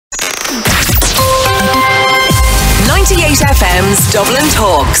98FM's Dublin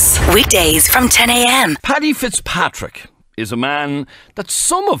Talks. Weekdays from 10 a.m. Paddy Fitzpatrick is a man that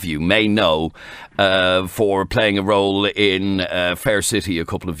some of you may know for playing a role in Fair City a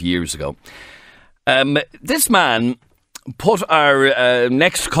couple of years ago. This man put our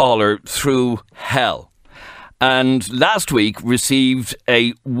next caller through hell, and last week received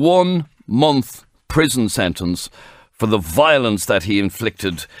a 1-month prison sentence for the violence that he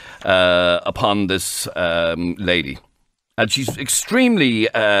inflicted upon this lady. And she's extremely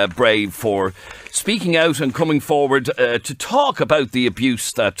brave for speaking out and coming forward to talk about the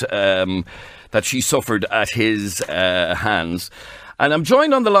abuse that that she suffered at his hands. And I'm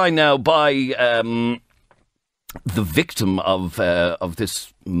joined on the line now by the victim of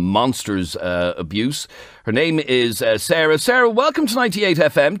this monster's abuse. Her name is Sarah. Sarah, welcome to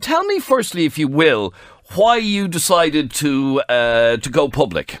 98FM. Tell me firstly, if you will, why you decided to go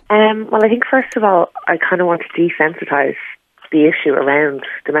public. Well, I think first of all, I kind of want to desensitise the issue around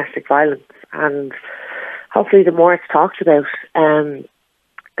domestic violence, and hopefully the more it's talked about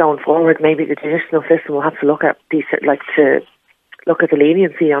going forward, maybe the judicial system will have to look at the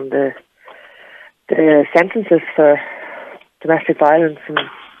leniency on the sentences for domestic violence and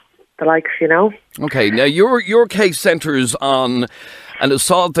the likes, you know. Okay, now your case centres on an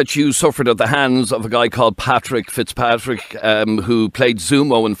assault that you suffered at the hands of a guy called Patrick Fitzpatrick, who played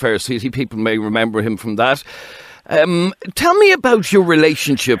Zumo in Fair City. People may remember him from that. Tell me about your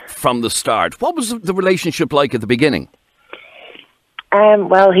relationship from the start. What was the relationship like at the beginning?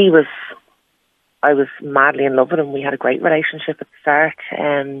 Well, I was madly in love with him. We had a great relationship at the start.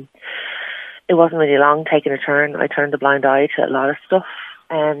 It wasn't really long taking a turn. I turned a blind eye to a lot of stuff.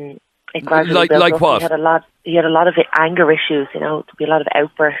 It gradually built up. What? He had a lot of anger issues, you know. There'd be a lot of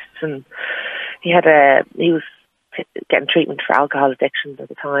outbursts, and he was getting treatment for alcohol addiction at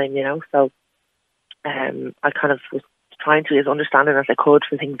the time, you know. So I kind of was trying to be as understanding as I could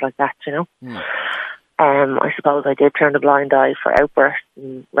for things like that, you know. I suppose I did turn a blind eye for outbursts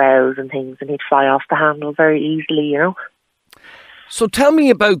and rows and things, and he'd fly off the handle very easily, you know. So tell me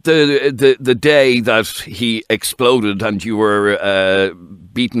about the day that he exploded and you were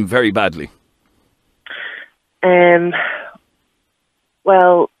beaten very badly.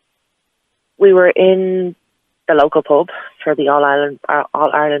 Well, we were in the local pub for the All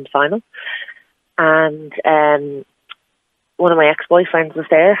Ireland final, and one of my ex-boyfriends was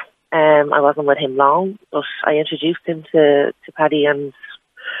there. I wasn't with him long, but I introduced him to Paddy, and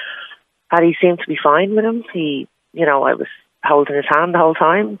Paddy seemed to be fine with him. I was holding his hand the whole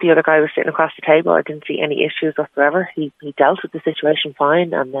time. The other guy was sitting across the table. I didn't see any issues whatsoever. He dealt with the situation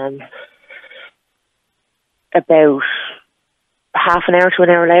fine, and then about half an hour to an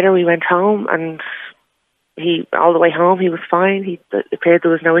hour later, we went home, and all the way home, he was fine. It appeared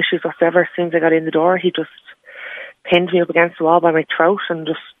there was no issues whatsoever. As soon as I got in the door, he just pinned me up against the wall by my throat and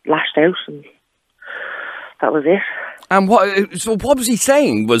just lashed out, and that was it. And what was he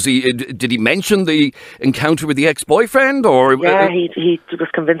saying? Did he mention the encounter with the ex-boyfriend, or? Yeah, he was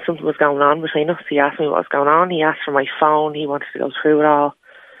convinced something was going on between us. He asked me what was going on. He asked for my phone. He wanted to go through it all.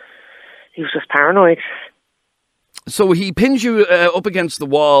 He was just paranoid. So he pins you up against the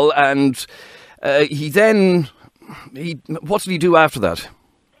wall, and what did he do after that?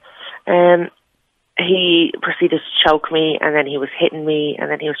 He proceeded to choke me, and then he was hitting me, and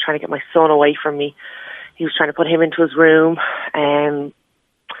then he was trying to get my son away from me. He was trying to put him into his room, and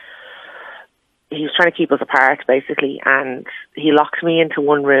he was trying to keep us apart, basically. And he locked me into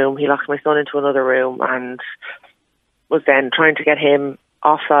one room. He locked my son into another room, and was then trying to get him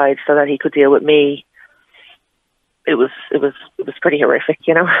offside so that he could deal with me. It was pretty horrific,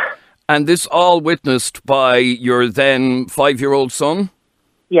 you know. And this all witnessed by your then 5-year-old son?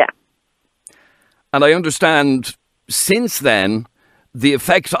 Yeah. And I understand since then, the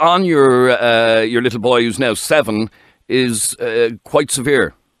effect on your little boy, who's now 7, is quite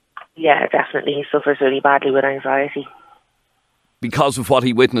severe. Yeah, definitely. He suffers really badly with anxiety. Because of what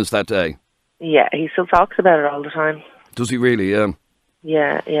he witnessed that day? Yeah, he still talks about it all the time. Does he really? Yeah.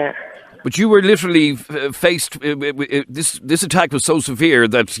 Yeah. But you were literally faced... This attack was so severe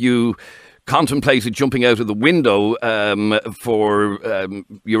that you contemplated jumping out of the window for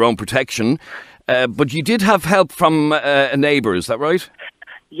your own protection. But you did have help from a neighbour, is that right?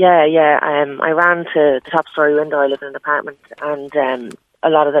 Yeah. I ran to the top story window. I live in an apartment, and a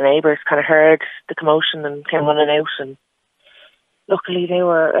lot of the neighbours kind of heard the commotion and came running out, and luckily they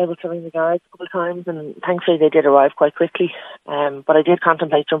were able to ring the guards a couple of times, and thankfully they did arrive quite quickly. But I did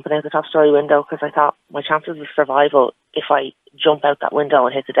contemplate jumping out the top story window, because I thought my chances of survival if I jump out that window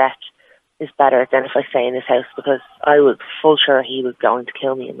and hit the deck is better than if I stay in this house, because I was full sure he was going to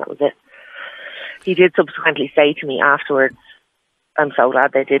kill me, and that was it. he did subsequently say to me afterwards, I'm so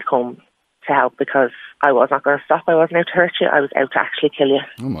glad they did come to help, because I was not going to stop. I wasn't out to hurt you. I was out to actually kill you.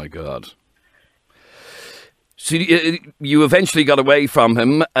 Oh, my God. So you eventually got away from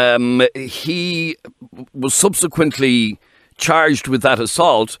him. He was subsequently charged with that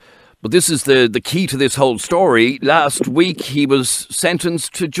assault. But this is the key to this whole story. Last week, he was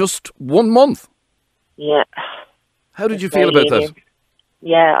sentenced to just 1 month. Yeah. How did you feel about that?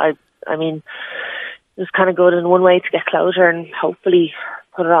 Yeah, I mean, it was kind of good in one way to get closure and hopefully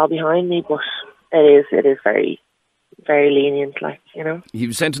put it all behind me, but it is very, very lenient, like, you know. He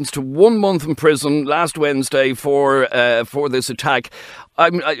was sentenced to 1 month in prison last Wednesday for this attack.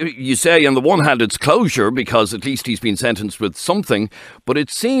 You say on the one hand it's closure because at least he's been sentenced with something, but it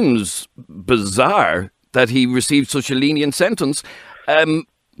seems bizarre that he received such a lenient sentence,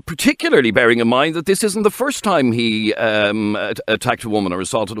 particularly bearing in mind that this isn't the first time he attacked a woman or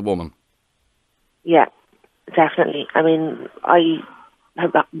assaulted a woman. Yeah, definitely. I mean,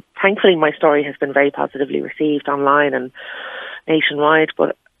 thankfully my story has been very positively received online and nationwide,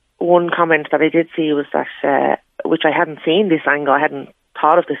 but one comment that I did see was that, which I hadn't seen this angle, I hadn't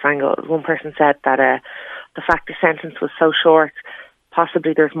thought of this angle. One person said that the fact the sentence was so short,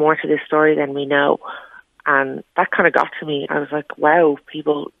 possibly there's more to this story than we know. And that kind of got to me. I was like, wow,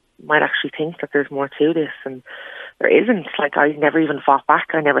 people might actually think that there's more to this, and there isn't. Like, I never even fought back.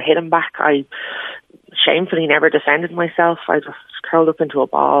 I never hit him back. I shamefully never defended myself. I just curled up into a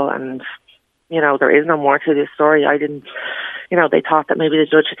ball, and, you know, there is no more to this story. I didn't, you know, they thought that maybe the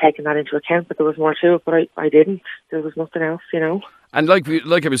judge had taken that into account, but there was more to it, but I didn't. There was nothing else, you know. And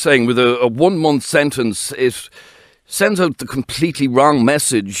like I was saying, with a 1 month sentence, it sends out the completely wrong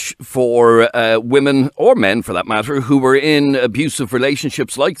message for women, or men for that matter, who were in abusive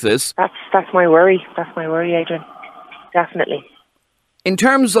relationships like this. That's my worry. That's my worry, Adrian. Definitely. In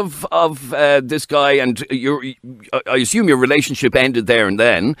terms of this guy, and I assume your relationship ended there and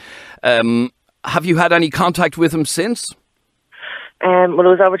then, have you had any contact with him since? Well, it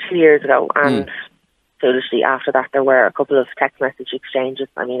was over 2 years ago, and foolishly after that there were a couple of text message exchanges.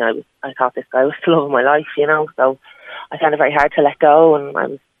 I mean, I thought this guy was the love of my life, you know, so I found it very hard to let go, and I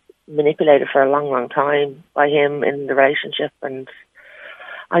was manipulated for a long, long time by him in the relationship, and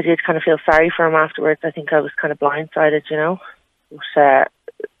I did kind of feel sorry for him afterwards. I think I was kind of blindsided, you know. But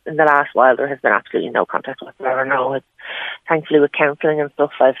in the last while, there has been absolutely no contact whatsoever. No, thankfully with counselling and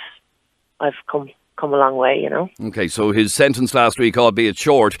stuff, I've come a long way, you know. Okay, so his sentence last week, albeit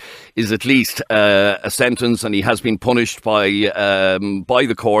short, is at least a sentence, and he has been punished by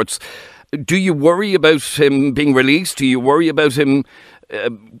the courts. Do you worry about him being released? Do you worry about him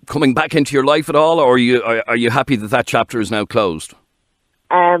coming back into your life at all, or are you happy that chapter is now closed?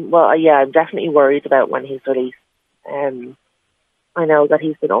 Well, yeah, I'm definitely worried about when he's released. I know that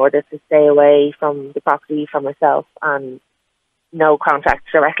he's been ordered to stay away from the property, from myself, and no contact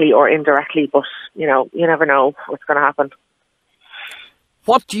directly or indirectly, but, you know, you never know what's going to happen.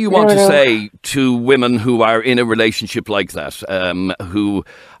 What do you want to say to women who are in a relationship like that, who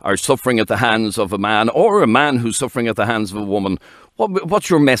are suffering at the hands of a man, or a man who's suffering at the hands of a woman? What's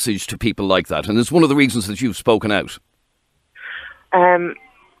your message to people like that? And it's one of the reasons that you've spoken out.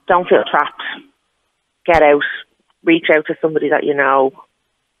 Don't feel trapped. Get out. Reach out to somebody that you know.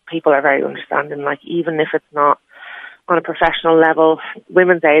 People are very understanding. Like, even if it's not on a professional level,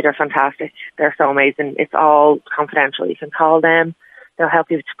 Women's Aid are fantastic. They're so amazing. It's all confidential. You can call them. They'll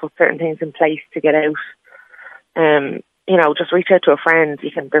help you to put certain things in place to get out. You know, just reach out to a friend.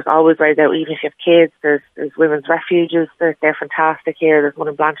 There's always ways out, even if you have kids. There's women's refuges. They're fantastic here. There's one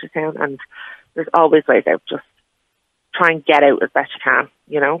in Blanchardstown, and there's always ways out. Just try and get out as best you can,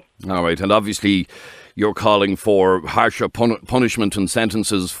 you know. All right, and obviously you're calling for harsher punishment and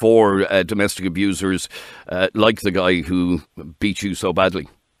sentences for domestic abusers like the guy who beat you so badly.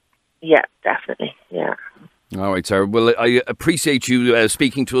 Yeah, definitely, yeah. All right, Sarah. Well, I appreciate you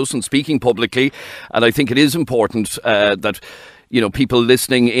speaking to us and speaking publicly, and I think it is important that, you know, people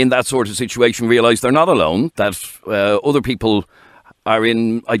listening in that sort of situation realise they're not alone, that other people are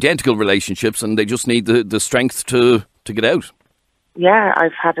in identical relationships and they just need the strength to get out. Yeah,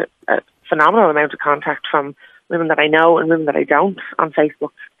 I've had a phenomenal amount of contact from women that I know and women that I don't on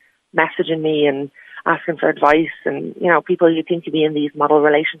Facebook, messaging me and asking for advice, and, you know, people you think to be in these model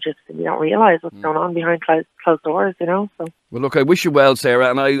relationships and you don't realise what's going on behind closed doors, you know. So, well, look, I wish you well, Sarah,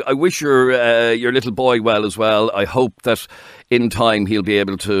 and I wish your little boy well as well. I hope that in time he'll be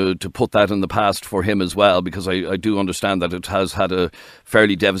able to put that in the past for him as well, because I do understand that it has had a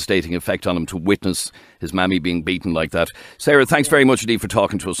fairly devastating effect on him to witness his mammy being beaten like that. Sarah, thanks very much indeed for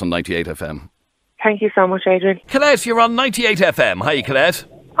talking to us on 98FM. Thank you so much, Adrian. Colette, you're on 98FM. Hi, Colette.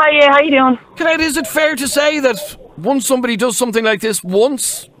 Hi, how you doing? Sinead, is it fair to say that once somebody does something like this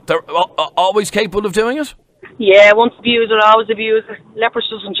once, they're always capable of doing it? Yeah, once abuser, always abuser. Lepers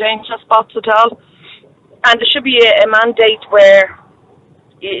doesn't change that spots at all. And there should be a mandate where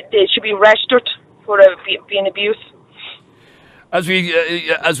they should be registered for being abused. As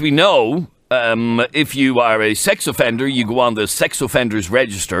we know, if you are a sex offender, you go on the sex offenders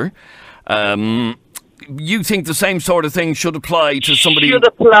register. You think the same sort of thing should apply to somebody? Should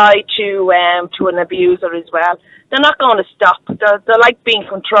apply to an abuser as well. They're not going to stop. They're like being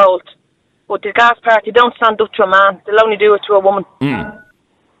controlled. But the gas party don't stand up to a man. They'll only do it to a woman.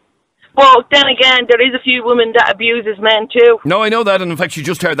 Well, then again, there is a few women that abuses men too. No, I know that, and in fact, you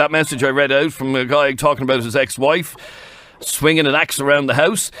just heard that message I read out from a guy talking about his ex-wife swinging an axe around the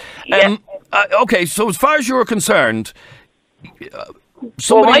house. Yeah. Okay, so as far as you're concerned,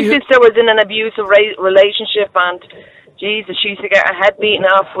 my sister was in an abusive relationship, and Jesus, she used to get her head beaten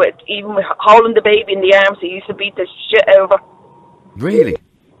off with holding the baby in the arms. He used to beat the shit out of her. Really?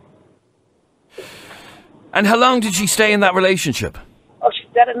 And how long did she stay in that relationship? Oh, she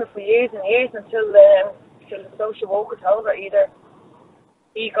stayed in it for years and years until the social worker told her either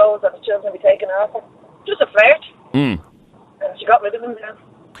he goes or the children will be taken off her. Just a flirt. And she got rid of him then.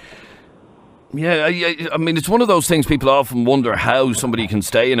 Yeah, I mean, it's one of those things people often wonder how somebody can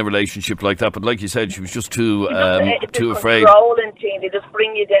stay in a relationship like that. But like you said, she was just too afraid. It's a controlling thing. They just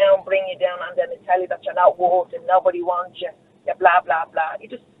bring you down, and then they tell you that you're not worth it, nobody wants you, you're blah, blah, blah.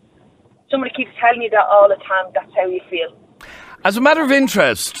 Somebody keeps telling you that all the time. That's how you feel. As a matter of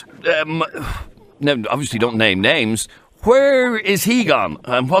interest, now obviously don't name names. Where is he gone?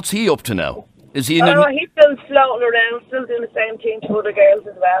 And what's he up to now? Is he? He's still floating around, still doing the same thing to other girls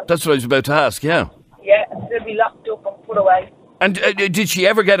as well. That's what I was about to ask. Yeah. Yeah, they'll be locked up and put away. And did she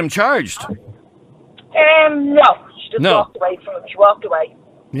ever get him charged? No, she just walked away from him. She walked away.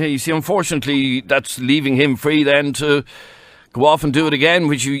 Yeah, you see, unfortunately, that's leaving him free then to go off and do it again,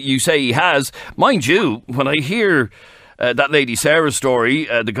 which you say he has. Mind you, when I hear that lady Sarah's story,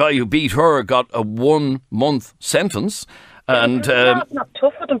 the guy who beat her got a 1-month sentence. And that's not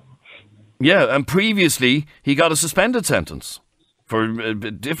tough for them. Yeah, and previously he got a suspended sentence for a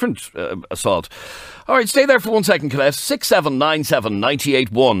different assault. All right, stay there for 1 second, Colette. 6797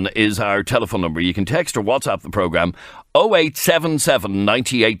 981 is our telephone number. You can text or WhatsApp the programme 0877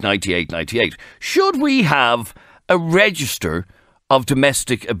 98 98 98. Should we have a register of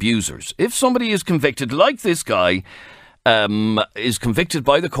domestic abusers? If somebody is convicted, like this guy, is convicted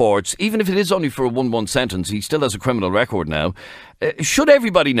by the courts, even if it is only for a 1-month sentence, he still has a criminal record now. Should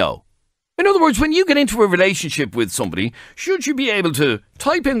everybody know? In other words, when you get into a relationship with somebody, should you be able to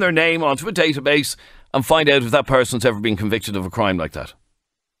type in their name onto a database and find out if that person's ever been convicted of a crime like that?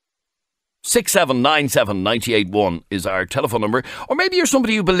 6797 981 is our telephone number. Or maybe you're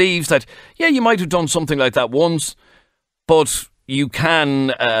somebody who believes that, yeah, you might have done something like that once, but you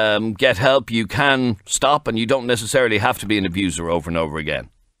can get help, you can stop, and you don't necessarily have to be an abuser over and over again.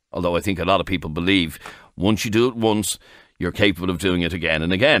 Although I think a lot of people believe once you do it once, you're capable of doing it again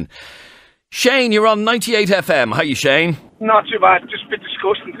and again. Shane, you're on 98FM. How are you, Shane? Not too bad. Just a bit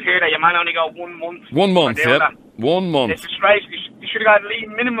disgusting to hear that your man only got 1 month. 1 month, yep. 1 month. It's disgraceful. You should have got a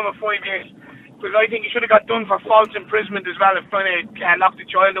minimum of 5 years. Because I think you should have got done for false imprisonment as well, if trying to lock the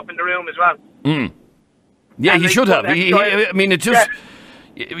child up in the room as well. Yeah, he should have. I mean, it just...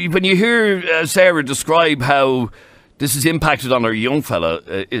 Yeah. When you hear Sarah describe how this has impacted on her young fella,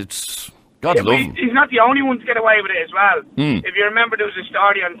 it's... God love him. He's not the only one to get away with it as well. If you remember, there was a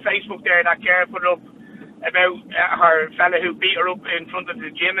story on Facebook there that girl put up about her fella who beat her up in front of the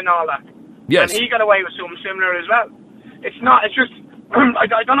gym and all that. Yes. And he got away with something similar as well. It's just, I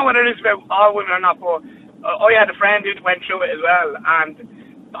don't know what it is about all women or not, but I had a friend who went through it as well, and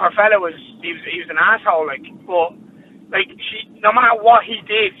her fella he was an asshole, but no matter what he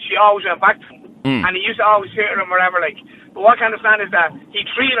did, she always went back to him. And he used to always hit her and whatever, But what I can understand is that he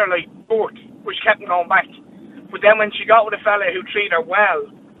treated her like dirt, which kept him going back. But then when she got with a fella who treated her well,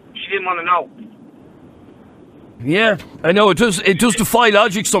 she didn't want to know. Yeah, I know, it does defy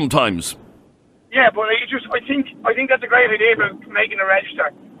logic sometimes. Yeah, but I think that's a great idea for making a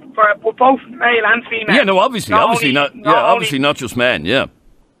register for both male and female. Yeah, no, obviously not just men. Yeah.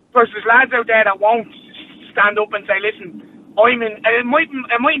 Because there's lads out there that won't stand up and say, "Listen, I'm in." And it mightn't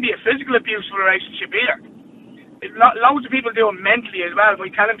be a physical abuse for a relationship either. Loads of people do it mentally as well by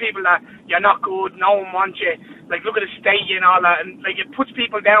telling people that you're not good, no one wants you. Look at the state and all that, and it puts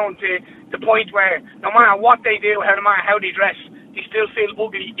people down to the point where no matter what they do, no matter how they dress, they still feel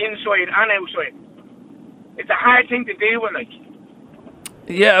ugly inside and outside. It's a hard thing to deal with,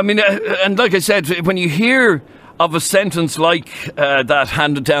 Yeah, I mean, and like I said, when you hear of a sentence like that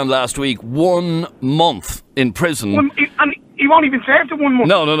handed down last week. 1 month in prison. And he won't even serve the 1 month.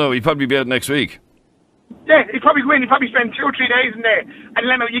 No. He'd probably be out next week. Yeah, he'd probably go in. He'd probably spend 2 or 3 days in there. And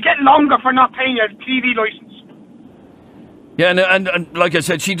then you get longer for not paying your TV licence. Yeah, and like I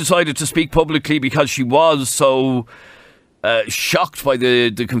said, she decided to speak publicly because she was so shocked by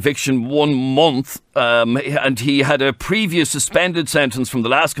the conviction. 1 month, and he had a previous suspended sentence from the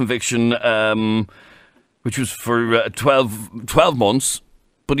last conviction, which was for 12 months.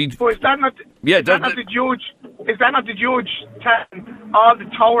 But is that not? Is that not the judge? Is that not the judge telling all the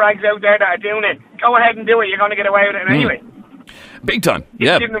toe rags out there that are doing it? Go ahead and do it. You're going to get away with it anyway. Big time.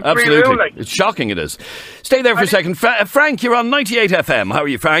 Yeah, absolutely. It's shocking, it is. Stay there for a second. Frank, you're on 98FM. How are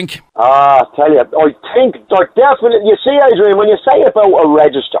you, Frank? I tell you, I think they're definitely... You see, Adrian, when you say about a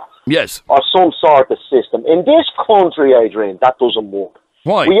register... Yes. Or some sort of system, in this country, Adrian, that doesn't work.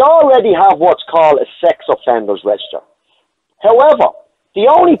 Why? We already have what's called a sex offenders register. However, the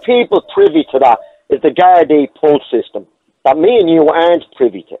only people privy to that is the Gardaí pull system that me and you aren't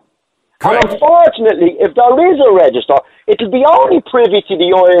privy to. Correct. And unfortunately, if there is a register, it'll be only privy to the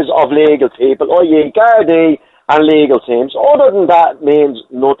eyes of legal people, i.e. Gardaí and legal teams. Other than that, means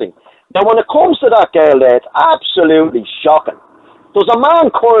nothing. Now, when it comes to that girl there, it's absolutely shocking. There's a man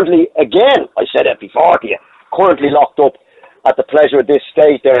currently, again, I said it before to you, currently locked up at the pleasure of this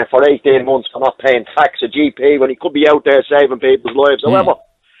state there for 18 months for not paying tax, a GP, when he could be out there saving people's lives. However,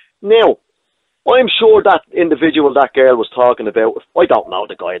 now, I'm sure that individual that girl was talking about, I don't know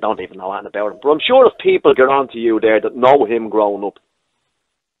the guy, I don't even know anything about him, but I'm sure if people get on to you there that know him growing up,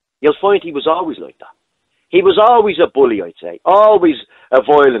 you'll find he was always like that. He was always a bully, I'd say. Always a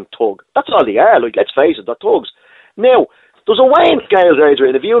violent thug. That's all they are, like, let's face it, they're thugs. Now, there's a weighing scales,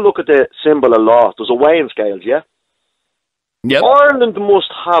 Adrian. If you look at the symbol of law, there's a weighing scales, yeah? Yep. Ireland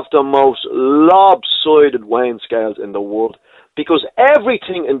must have the most lopsided weighing scales in the world. Because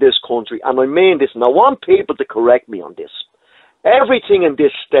everything in this country, and I mean this, and I want people to correct me on this, everything in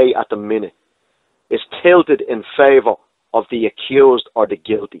this state at the minute is tilted in favour of the accused or the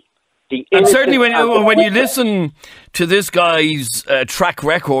guilty. And certainly when you listen to this guy's track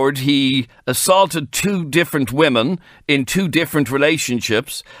record, he assaulted 2 different women in 2 different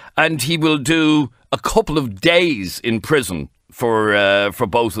relationships, and he will do a couple of days in prison for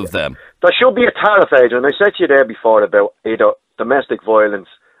both of them. There should be a tariff, Adrian. I said to you there before about either domestic violence,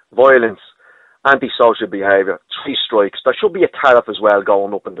 antisocial behaviour, 3 strikes. There should be a tariff as well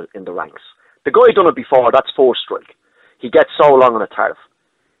going up in the ranks. The guy done it before, that's 4th strike. He gets so long on a tariff.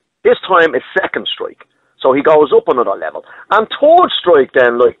 This time it's 2nd strike. So he goes up another level. And 3rd strike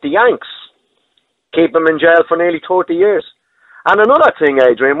then, like the Yanks, keep him in jail for nearly 30 years. And another thing,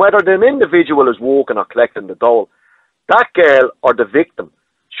 Adrian, whether the individual is walking or collecting the dole, that girl or the victim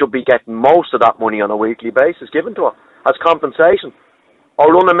should be getting most of that money on a weekly basis given to her as compensation,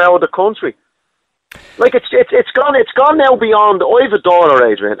 or run them out of the country. Like it's gone now beyond. I have a daughter,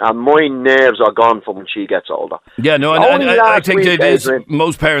 Adrian, and my nerves are gone from when she gets older. Yeah, no, and I think it is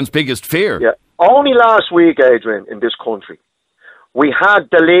most parents' biggest fear. Yeah, only last week, Adrian, in this country, we had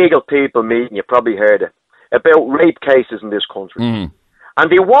the legal people meeting. You probably heard it about rape cases in this country, and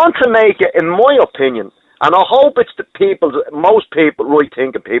they want to make it, in my opinion. And I hope it's most people,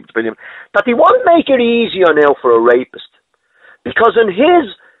 right-thinking people's opinion, that they want to make it easier now for a rapist. Because in his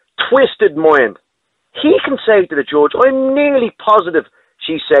twisted mind, he can say to the judge, I'm nearly positive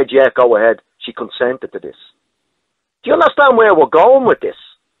she said, yeah, go ahead. She consented to this. Do you understand where we're going with this?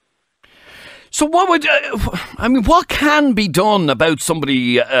 So what can be done about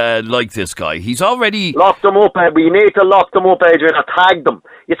somebody like this guy? He's already... Lock them up, we need to lock them up, Adrian, and tag them.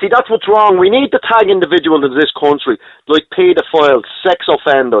 You see, that's what's wrong. We need to tag individuals in this country, like paedophiles, sex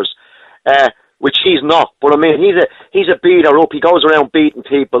offenders, which he's not. But I mean, he's a beater up. He goes around beating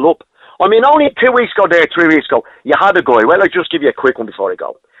people up. I mean, only 2 weeks ago 3 weeks ago, you had a guy, well, I'll just give you a quick one before I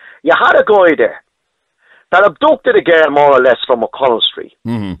go. You had a guy there that abducted a girl more or less from O'Connell Street,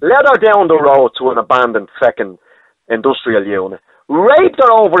 led her down the road to an abandoned feckin' industrial unit, raped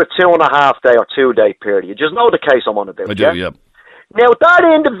her over a 2.5 day or 2 day period. You just know the case I'm on about. I do, yeah. Now, that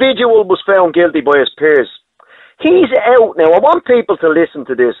individual was found guilty by his peers. He's out now. I want people to listen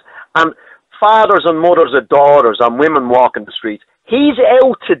to this, and fathers and mothers of daughters and women walking the streets. He's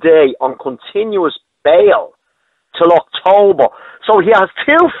out today on continuous bail till October. So he has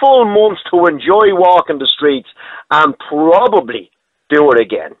 2 full months to enjoy walking the streets and probably do it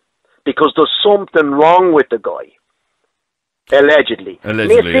again. Because there's something wrong with the guy. Allegedly.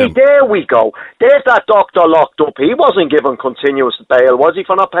 See, there we go. There's that doctor locked up. He wasn't given continuous bail, was he,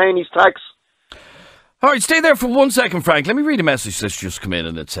 for not paying his tax? All right, stay there for 1 second, Frank. Let me read a message that's just come in,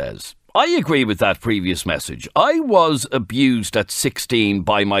 and it says, I agree with that previous message. I was abused at 16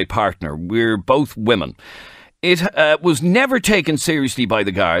 by my partner. We're both women. It was never taken seriously by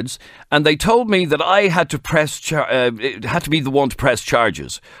the guards, and they told me that I had to had to be the one to press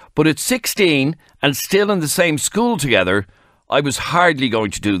charges. But at 16 and still in the same school together, I was hardly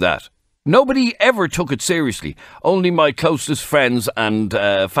going to do that. Nobody ever took it seriously, only my closest friends and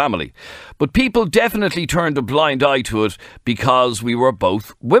family. But people definitely turned a blind eye to it because we were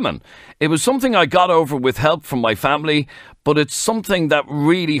both women. It was something I got over with help from my family, but it's something that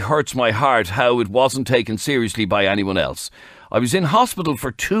really hurts my heart how it wasn't taken seriously by anyone else. I was in hospital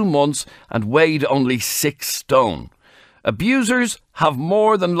for 2 months and weighed only 6 stone. Abusers have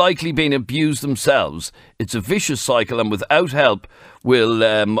more than likely been abused themselves. It's a vicious cycle, and without help will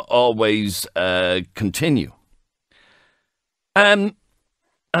always continue.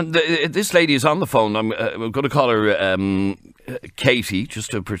 This lady is on the phone. I'm going to call her Katie, just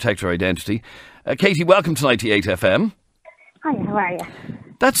to protect her identity. Katie, welcome to 98FM. Hi, how are you?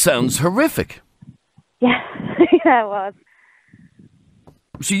 That sounds horrific. Yeah, yeah, it was.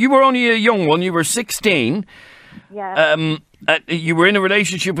 So you were only a young one. You were 16. Yeah. You were in a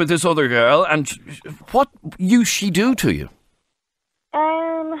relationship with this other girl, and what used she do to you?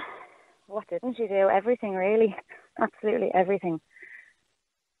 What didn't she do? Everything, really. Absolutely everything.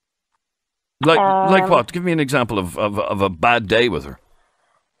 Like what? Give me an example of a bad day with her.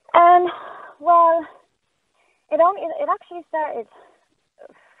 Well, it actually started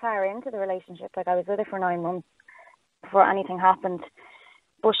far into the relationship. Like, I was with her for 9 months before anything happened.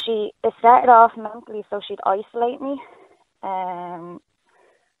 But it started off mentally, so she'd isolate me. Sorry,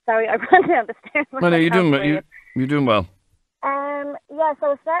 I ran down the stairs. No, you're doing well. Yeah,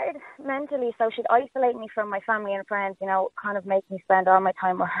 so it started mentally, so she'd isolate me from my family and friends, you know, kind of make me spend all my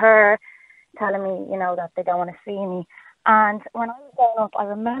time with her, telling me, you know, that they don't want to see me. And when I was growing up, I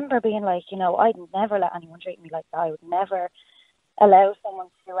remember being like, you know, I'd never let anyone treat me like that. I would never allow someone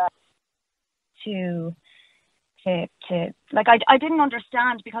to like, I didn't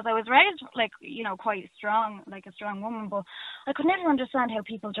understand, because I was raised, like, you know, quite strong, like a strong woman, but I could never understand how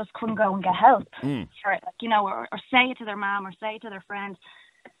people just couldn't go and get help for it, like, you know, or say it to their mom or say it to their friend.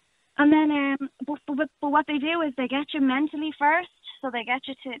 And then, but what they do is they get you mentally first, so they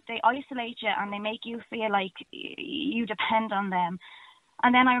isolate you and they make you feel like you depend on them.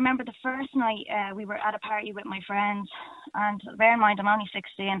 And then I remember the first night we were at a party with my friends, and bear in mind I'm only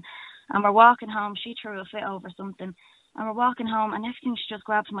 16, and we're walking home. She threw a fit over something, and we're walking home, and next thing she just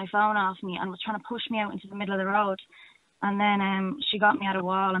grabbed my phone off me and was trying to push me out into the middle of the road. And then she got me at a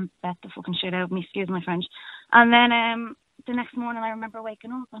wall and bet the fucking shit out of me, excuse my French. And then the next morning I remember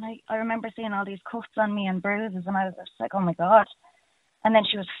waking up, and I remember seeing all these cuts on me and bruises, and I was just like, oh my God. And then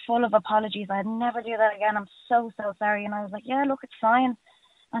she was full of apologies. I'd never do that again. I'm so sorry. And I was like, yeah, look, it's fine.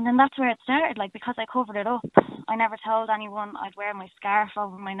 And then that's where it started, like, because I covered it up. I never told anyone. I'd wear my scarf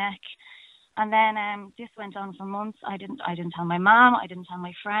over my neck. And then this went on for months. I didn't tell my mom. I didn't tell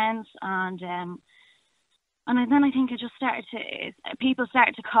my friends. And then I think it just started to, people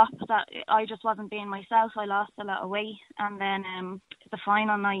started to cop that I just wasn't being myself. I lost a lot of weight. And then the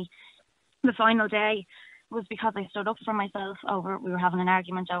final day was because I stood up for myself we were having an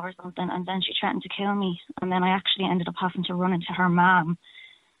argument over something, and then she threatened to kill me. And then I actually ended up having to run into her mom.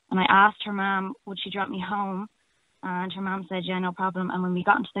 And I asked her mom, would she drop me home? And her mom said, yeah, no problem. And when we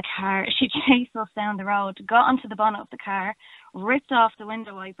got into the car, she chased us down the road, got onto the bonnet of the car, ripped off the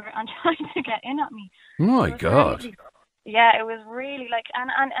window wiper and tried to get in at me. My God. Really, yeah, it was really like,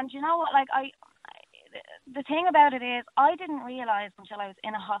 and you know what, like, the thing about it is, I didn't realise until I was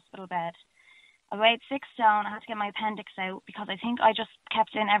in a hospital bed. I weighed 6 stone. I had to get my appendix out because I think I just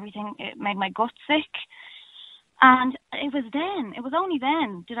kept in everything. It made my gut sick. And it was only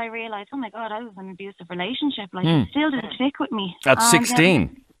then did I realise, oh my God, I was in an abusive relationship. Like, it still didn't stick with me. At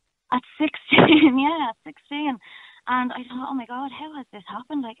 16? At 16, yeah, at 16. And I thought, oh my God, how has this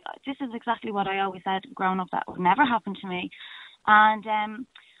happened? Like, this is exactly what I always said growing up, that would never happen to me. And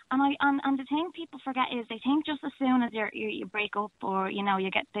the thing people forget is they think just as soon as you break up, or, you know,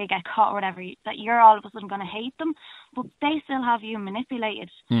 they get caught or whatever, that you're all of a sudden going to hate them, but they still have you manipulated.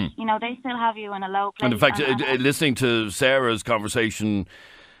 You know, they still have you in a low place. And in fact, listening to Sarah's conversation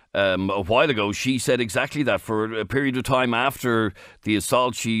a while ago, she said exactly that. For a period of time after the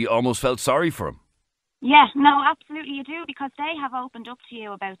assault, she almost felt sorry for him. Yeah, no, absolutely you do, because they have opened up to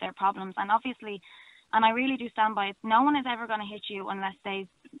you about their problems, and obviously, and I really do stand by it, no one is ever going to hit you unless they've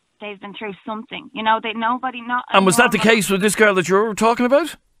been through something. You know, And was that the case with this girl that you were talking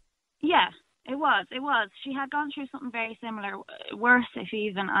about? Yeah, it was. She had gone through something very similar, worse if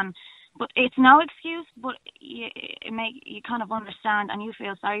even, and But it's no excuse, but you kind of understand and you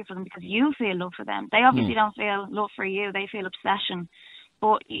feel sorry for them because you feel love for them. They obviously don't feel love for you. They feel obsession.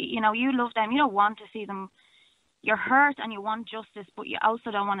 But, you love them. You don't want to see them. You're hurt and you want justice, but you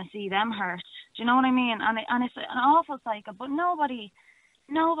also don't want to see them hurt. Do you know what I mean? And it's an awful cycle, but nobody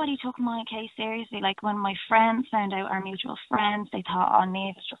took my case seriously. Like when my friends found out, our mutual friends, they thought, oh,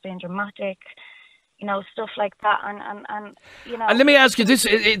 Niamh is just being dramatic. Stuff like that, and And let me ask you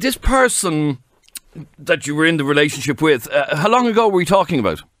this person that you were in the relationship with, how long ago were we talking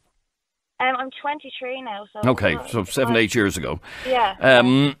about? I'm 23 now, so... Okay, so 7-8 years ago. Yeah.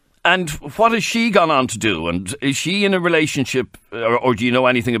 And what has she gone on to do? And is she in a relationship, or do you know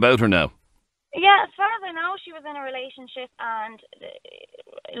anything about her now? Yeah, as far as I know, she was in a relationship, and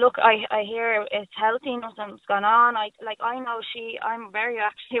look, I hear it's healthy, nothing's gone on. I know I'm very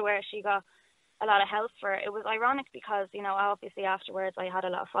actually aware she got a lot of help for it. It was ironic because, obviously afterwards I had a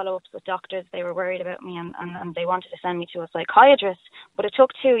lot of follow-ups with doctors. They were worried about me and they wanted to send me to a psychiatrist, but it took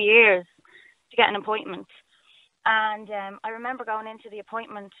 2 years to get an appointment. And I remember going into the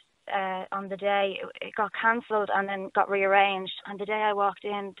appointment on the day it got cancelled and then got rearranged. And the day I walked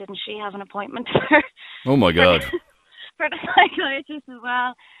in, didn't she have an appointment Oh my God. for the psychiatrist as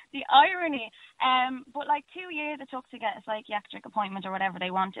well? The irony. But 2 years it took to get a psychiatric appointment or whatever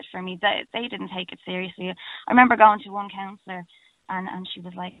they wanted for me. They didn't take it seriously. I remember going to one counsellor and she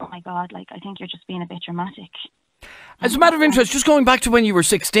was like, oh my God, I think you're just being a bit dramatic. As a matter of interest, just going back to when you were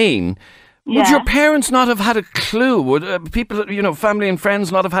 16, would your parents not have had a clue? Would people, family and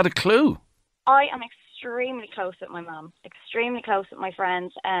friends not have had a clue? I am extremely close with my mum, extremely close with my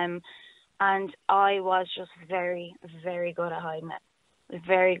friends, and I was just very, very good at hiding it.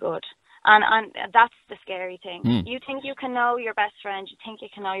 Very good. And that's the scary thing. You think you can know your best friend, you think you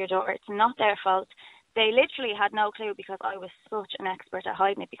can know your daughter. It's not their fault. They literally had no clue because I was such an expert at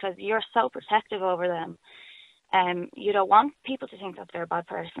hiding it because you're so protective over them. You don't want people to think that they're a bad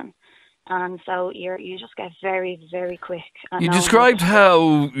person. And so you just get very, very quick. You described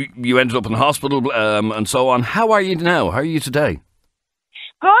how you ended up in the hospital and so on. How are you now? How are you today?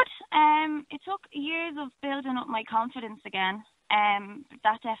 Good. It took years of building up my confidence again.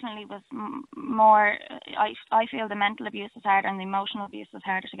 That definitely was more. I feel the mental abuse is harder and the emotional abuse is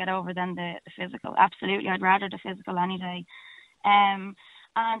harder to get over than the physical. Absolutely, I'd rather the physical any day.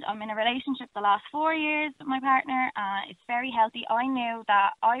 And I'm in a relationship the last 4 years with my partner. It's very healthy.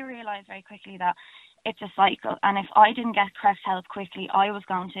 I realised very quickly that it's a cycle, and if I didn't get correct help quickly,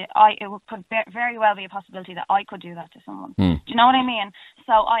 it could very well be a possibility that I could do that to someone. Do you know what I mean?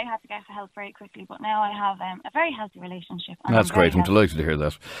 So I had to get help very quickly, but now I have a very healthy relationship. That's great. I'm delighted to hear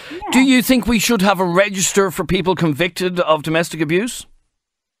that. Yeah. Do you think we should have a register for people convicted of domestic abuse?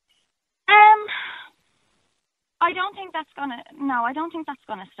 I don't think that's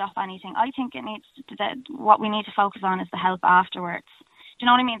gonna stop anything. I think what we need to focus on is the help afterwards. Do you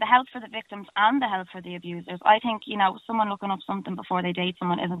know what I mean? The help for the victims and the help for the abusers. I think, someone looking up something before they date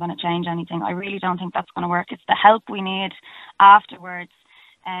someone isn't going to change anything. I really don't think that's going to work. It's the help we need afterwards.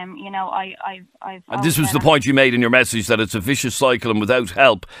 And this was the point you made in your message, that it's a vicious cycle and without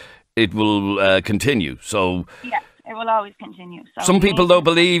help, it will continue. So yeah. It will always continue. So some people, though,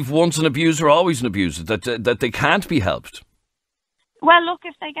 believe once an abuser, always an abuser, that they can't be helped. Well, look,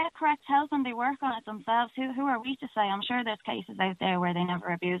 if they get correct help and they work on it themselves, who are we to say? I'm sure there's cases out there where they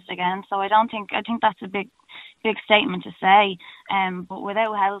never abused again. So I think that's a big statement to say. But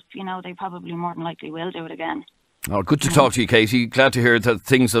without help, they probably more than likely will do it again. Oh, good to talk to you, Katie. Glad to hear that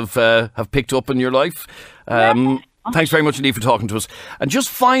things have picked up in your life. Thanks very much indeed for talking to us. And just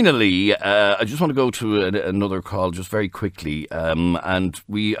finally, I just want to go to another call just very quickly. And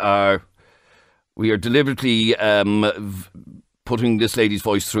we are deliberately putting this lady's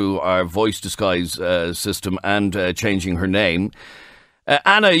voice through our voice disguise system and changing her name.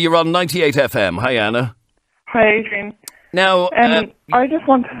 Anna, you're on 98FM. Hi, Anna. Hi, Adrian. Now, I just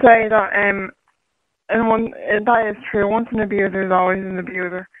want to say that that is true. Once an abuser is always an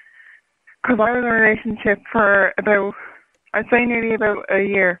abuser. Because I was in a relationship for nearly about a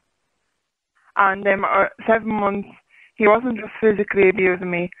year. And 7 months, he wasn't just physically abusing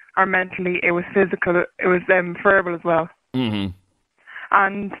me or mentally, it was physical, it was verbal as well. Mm-hmm.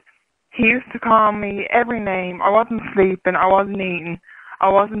 And he used to call me every name. I wasn't sleeping, I wasn't eating, I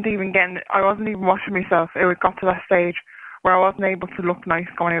wasn't even washing myself. It got to that stage where I wasn't able to look nice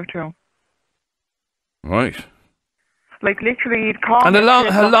going out to him. Right. Literally, he'd call me.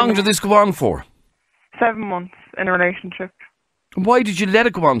 And how long did this go on for? 7 months in a relationship. Why did you let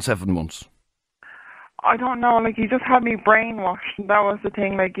it go on 7 months? I don't know. He just had me brainwashed. That was the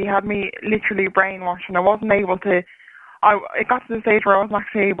thing. He had me literally brainwashed, and I wasn't able to it got to the stage where I wasn't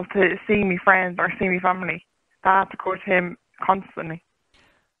actually able to see my friends or see my family. I had to go to him constantly.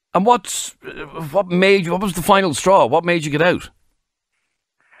 And what was the final straw? What made you get out?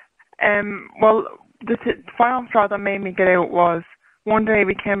 Well, the final straw that made me get out was one day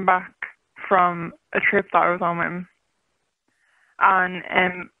we came back from a trip that I was on with him,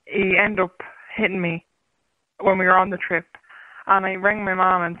 and he ended up hitting me when we were on the trip. And I rang my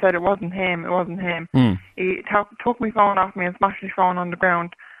mum and said it wasn't him. He took my phone off me and smashed my phone on the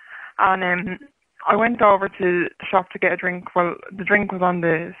ground. And I went over to the shop to get a drink. Well, the drink was on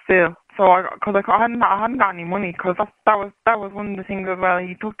the sill, so because I hadn't got any money, because that was one of the things as well.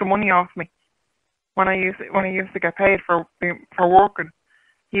 He took the money off me when I used to get paid for working.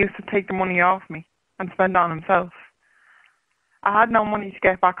 He used to take the money off me and spend it on himself. I had no money to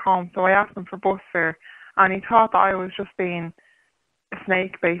get back home, so I asked him for bus fare, and he thought that I was just being a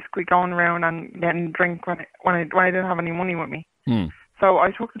snake, basically going around and getting a drink when I didn't have any money with me. So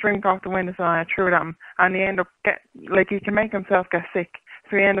I took the drink off the window and I threw it at him, and he ended up he can make himself get sick,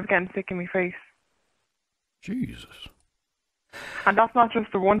 so he ended up getting sick in my face. Jesus. And that's not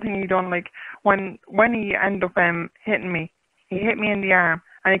just the one thing he done. Like when he ended up hitting me, he hit me in the arm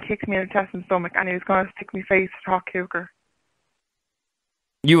and he kicked me in the chest and stomach, and he was going to stick my face with hot cooker.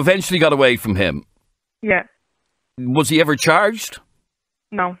 You eventually got away from him? Yeah. Was he ever charged?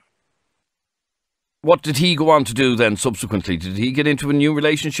 No. What did he go on to do then subsequently? Did he get into a new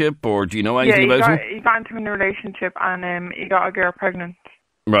relationship, or do you know anything about him? He got into a new relationship, and he got a girl pregnant.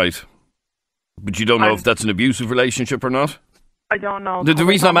 Right. But you don't know if that's an abusive relationship or not? I don't know. The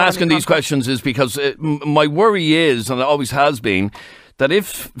reason I'm asking these questions is because my worry is, and it always has been, that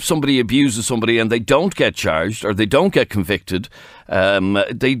if somebody abuses somebody and they don't get charged or they don't get convicted,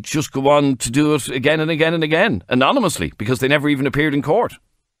 they just go on to do it again and again and again, anonymously, because they never even appeared in court.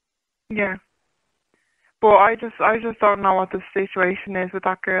 Yeah. But I just don't know what the situation is with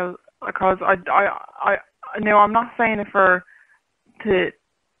that girl, because I I'm not saying it for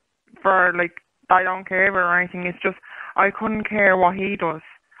like I don't care about or anything. It's just I couldn't care what he does.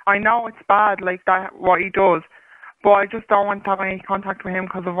 I know it's bad, like that what he does, but I just don't want to have any contact with him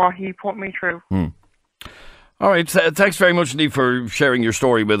because of what he put me through. All right, thanks very much indeed for sharing your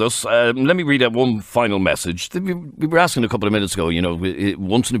story with us. Let me read out one final message. We were asking a couple of minutes ago,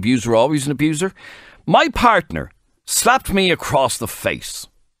 once an abuser, always an abuser. My partner slapped me across the face.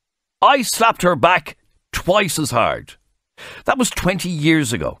 I slapped her back twice as hard. That was 20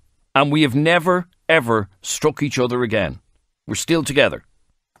 years ago, and we have never, ever struck each other again. We're still together,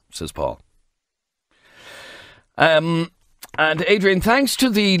 says Paul. And Adrian, thanks to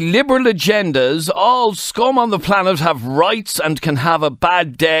the liberal agendas, all scum on the planet have rights and can have a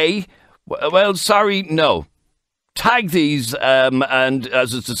bad day. Well, sorry, no. Tag these, and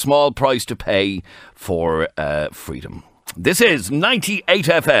as it's a small price to pay for freedom. This is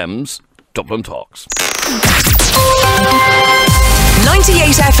 98FM's Dublin Talks.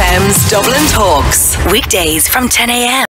 98FM's Dublin Talks. Weekdays from 10 a.m.